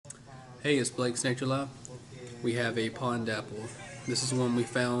Hey, it's Blake's Nature Lab. We have a pond apple. This is one we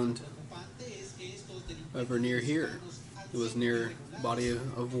found over near here. It was near a body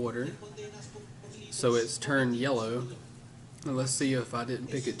of water. So it's turned yellow. And let's see if I didn't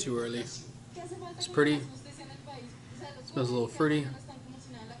pick it too early. It's pretty. Smells a little fruity.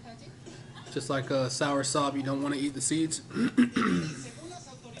 Just like a sour sop, you don't want to eat the seeds.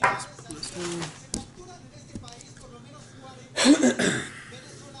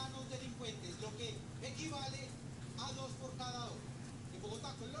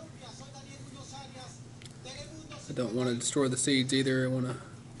 I don't want to destroy the seeds either. I want to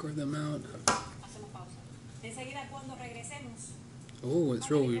grow them out. Oh, it's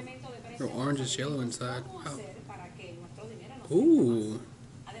real orangish yellow inside. Wow. Ooh.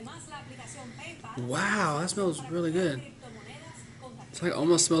 Wow, that smells really good. It's like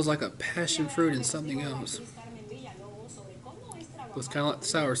almost smells like a passion fruit and something else. It's kind of like the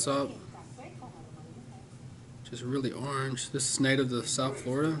sour sop. Just really orange. This is native to South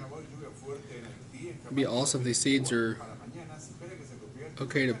Florida. It'd be awesome if these seeds are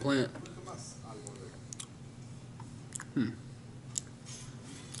okay to plant.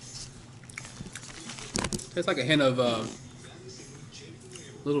 Tastes like a hint of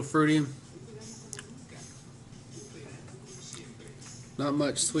little fruity. Not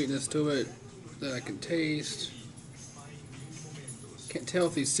much sweetness to it that I can taste. Can't tell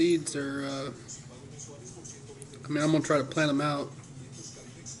if these seeds are. I mean, I'm gonna try to plant them out.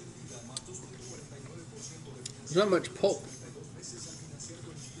 There's not much pulp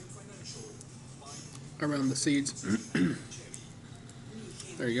around the seeds.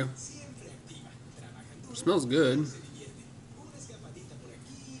 There you go. Smells good.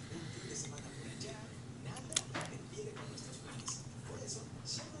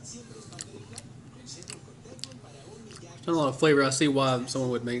 Not a lot of flavor. I see why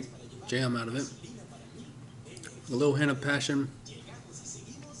someone would make jam out of it. A little hint of passion.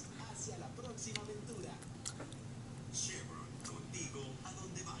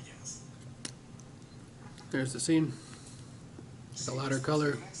 There's the seed. It's a lighter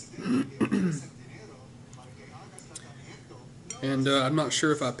color. And I'm not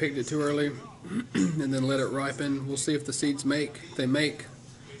sure if I picked it too early and then let it ripen. We'll see if the seeds make. If they make,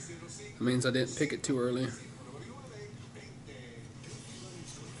 it means I didn't pick it too early.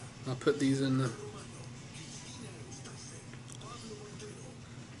 I'll put these in the...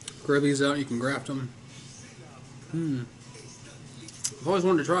 Grow these out, you can graft them. I've always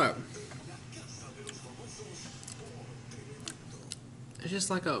wanted to try it. It's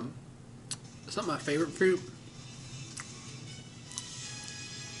just like a... It's not my favorite fruit.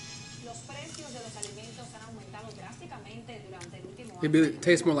 It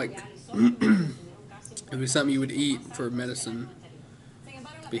tastes more like it'd be something you would eat for medicine,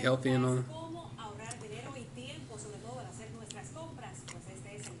 be healthy and all.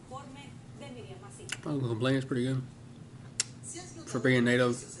 I don't complain, it's pretty good for being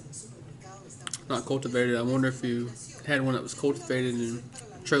native, not cultivated. I wonder if you had one that was cultivated and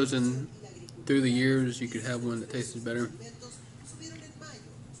chosen through the years, you could have one that tasted better.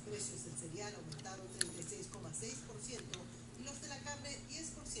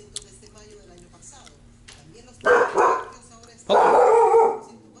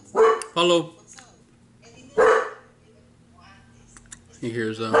 Hello. He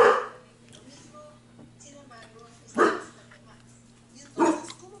hears them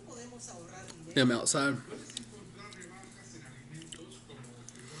outside.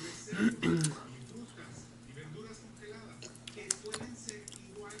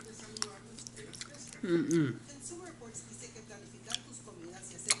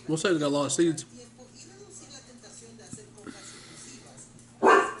 We'll say they got a lot of seeds.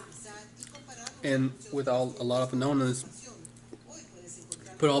 And with a lot of Annonas,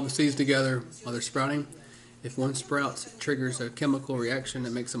 put all the seeds together while they're sprouting. If one sprouts, it triggers a chemical reaction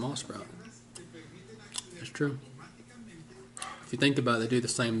that makes them all sprout. That's true. If you think about it, they do the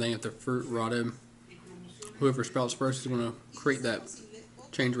same thing if the fruit rotted. Whoever sprouts first is going to create that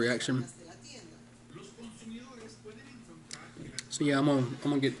chain reaction. So yeah, I'm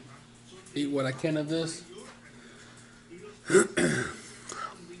gonna eat what I can of this.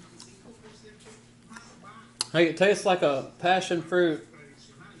 Hey, it tastes like a passion fruit,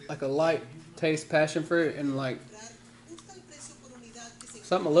 like a light taste passion fruit, and like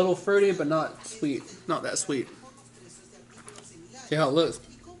something a little fruity, but not sweet, not that sweet. See how it looks?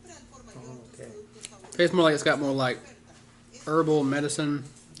 Okay. Tastes more like it's got more like herbal medicine.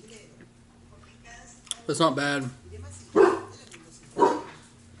 It's not bad.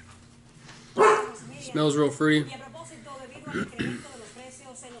 Smells real fruity.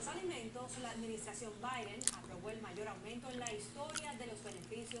 los alimentos, la administración Biden aprobó el mayor aumento en la historia de los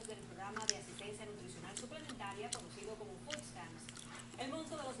beneficios del programa de asistencia nutricional suplementaria conocido como Food Stamps. El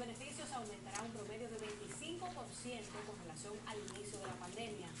monto de los beneficios aumentará un promedio de 25% con relación al inicio de la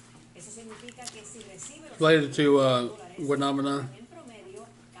pandemia. Eso significa que si recibe los Related to $10 en promedio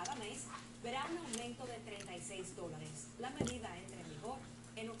cada mes, verá un aumento de $36. La medida entra en vigor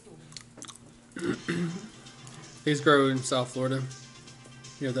en octubre. These grow in South Florida,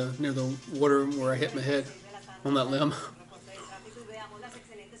 near the water where I hit my head on that limb. Veamos las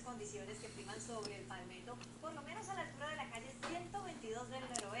excelentes condiciones que priman sobre el pavimento, por lo menos a la altura de la calle 122 del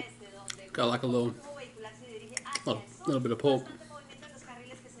noroeste, donde Got like a little vehicular se dirige hacia el sur. little bit of pulp. Bastante movimiento en los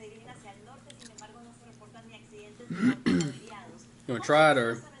carriles que se dirigen hacia el norte, sin embargo no se reportan ni accidentes ni autos averiados. You want to try it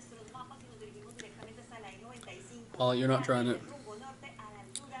or? Nuestros mapas y nos dirigimos directamente hasta la I-95. Paul, you're not trying it. Rumbo norte a la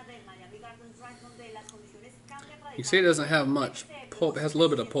altura del Miami Gardens Drive, donde las condiciones cambian radicalmente. You see, it doesn't have much pulp. It has a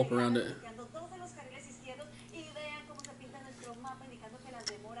little bit of pulp around it.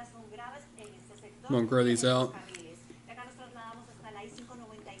 I'm gonna grow these out. Acá nos trasladamos hasta la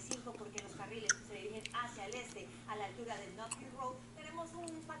I-595 porque los carriles que se dirigen hacia el este, a la altura del North Hill Road, tenemos un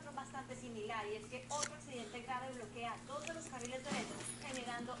patrón bastante similar, y es que otro accidente grave bloquea todos los carriles derechos,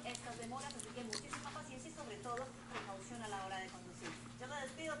 generando estas demoras, así que muchísima paciencia y sobre todo precaución a la hora de conducir. Yo me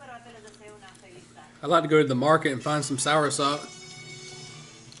despido, pero antes les deseo una feliz tarde. I'd like to go to the market and find some soursop.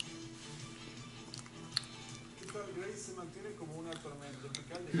 Se mantiene como una tormenta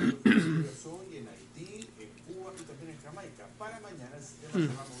tropical de hoy en Haití, en Cuba y también en Jamaica. Para mañana el sistema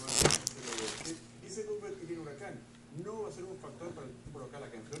se va a mover hacia el oeste y se convertirá en huracán. No va a ser un factor para el tipo local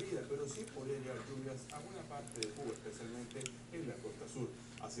acá en Florida, pero sí podría llegar lluvias a buena parte de Cuba, especialmente en la costa sur.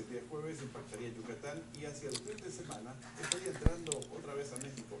 Hacia el día jueves impactaría Yucatán y hacia el fin de semana estaría entrando otra vez a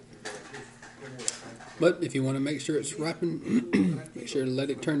México, en Veracruz, como huracán. But if you want to make sure it's ripened, make sure to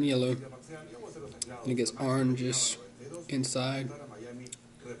let it turn yellow. And it gets orangish inside.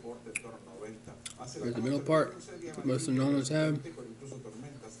 There's the middle part that most Annonas have.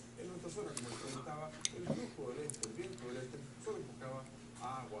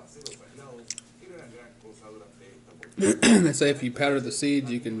 They say if you powder the seeds,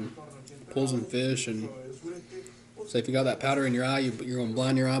 you can pull some fish, and say if you got that powder in your eye, you're going to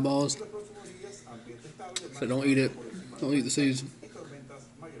blind your eyeballs. So don't eat it. Don't eat the seeds.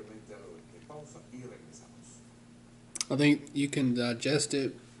 I think you can digest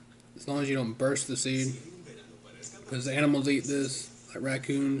it as long as you don't burst the seed, because animals eat this, like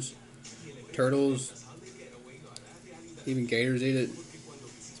raccoons, turtles, even gators eat it.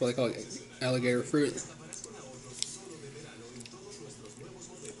 That's why they call it alligator fruit.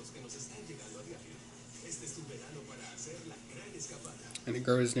 And it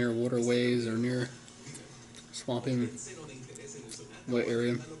grows near waterways or near swampy, wet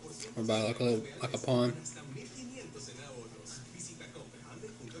area, or by like a pond.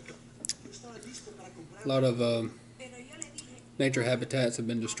 A lot of nature habitats have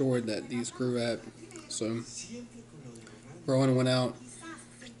been destroyed that these grew at, so growing one out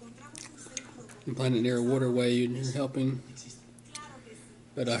and planting it near a waterway, you're helping.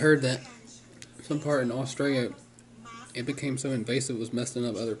 But I heard that some part in Australia, it became so invasive it was messing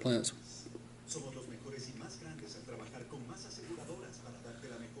up other plants.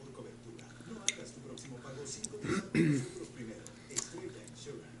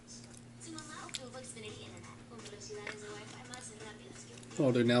 What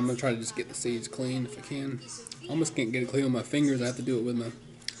I'll do now, I'm going to try to just get the seeds clean if I can. I almost can't get it clean with my fingers. I have to do it with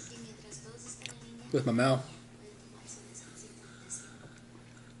my mouth.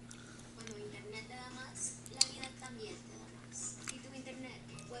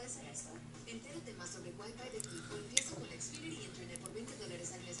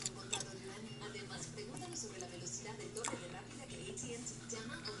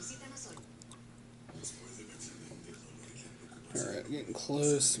 Alright, getting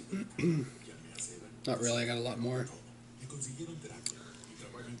close. Not really, I got a lot more.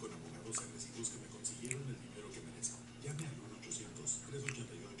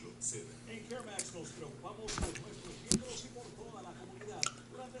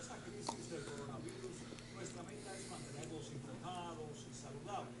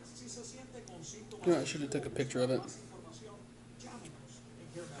 You know, I should have took a picture of it.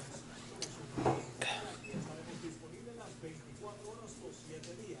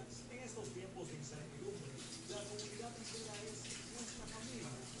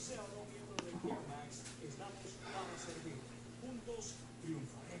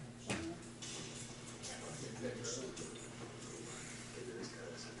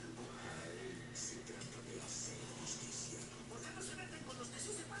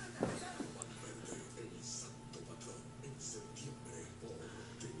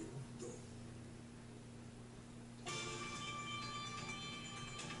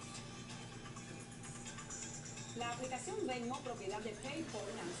 aplicación Venmo, propiedad de PayPal,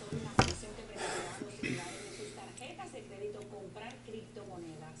 lanzó una función que permitirá a los titulares de sus tarjetas de crédito comprar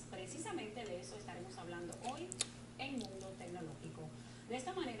criptomonedas. Precisamente de eso estaremos hablando hoy en Mundo Tecnológico. De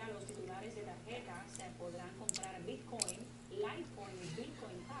esta manera, los titulares de tarjetas se podrán comprar Bitcoin, Litecoin y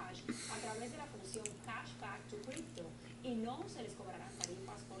Bitcoin Cash a través de la función Cashback to Crypto y no se les cobrarán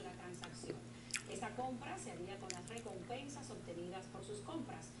tarifas por la transacción. Esta compra se haría con las recompensas obtenidas por sus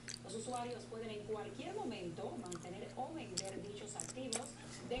compras. Los usuarios pueden en cualquier momento mantener o vender dichos activos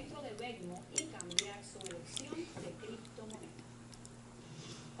dentro de Venmo y cambiar su elección de criptomoneda.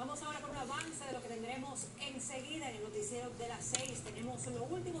 Vamos ahora con un avance de lo que tendremos enseguida en el noticiero de las 6. Tenemos lo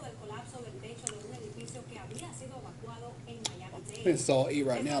último del colapso del techo de un edificio que había sido evacuado en Miami-Dade. This is all I eat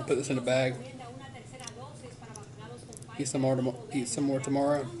right now. Put this in a bag. Eat some more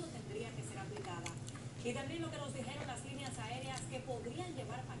tomorrow. Y también lo que nos dijeron las líneas aéreas que podrían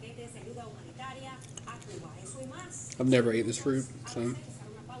llevar paquetes de ayuda humanitaria a Cuba. Eso y más. I've never ate this fruit, so I'm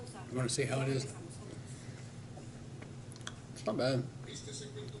going to see how it is. It's not bad. It's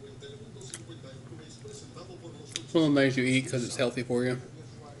one of the things you eat because it's healthy for you.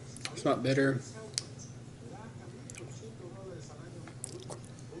 It's not bitter.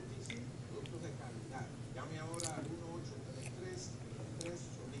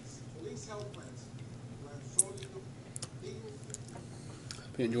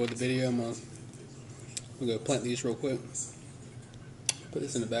 If you enjoyed the video, I'm going to go plant these real quick. Put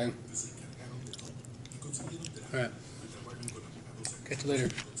this in the bag. Alright. Catch you later.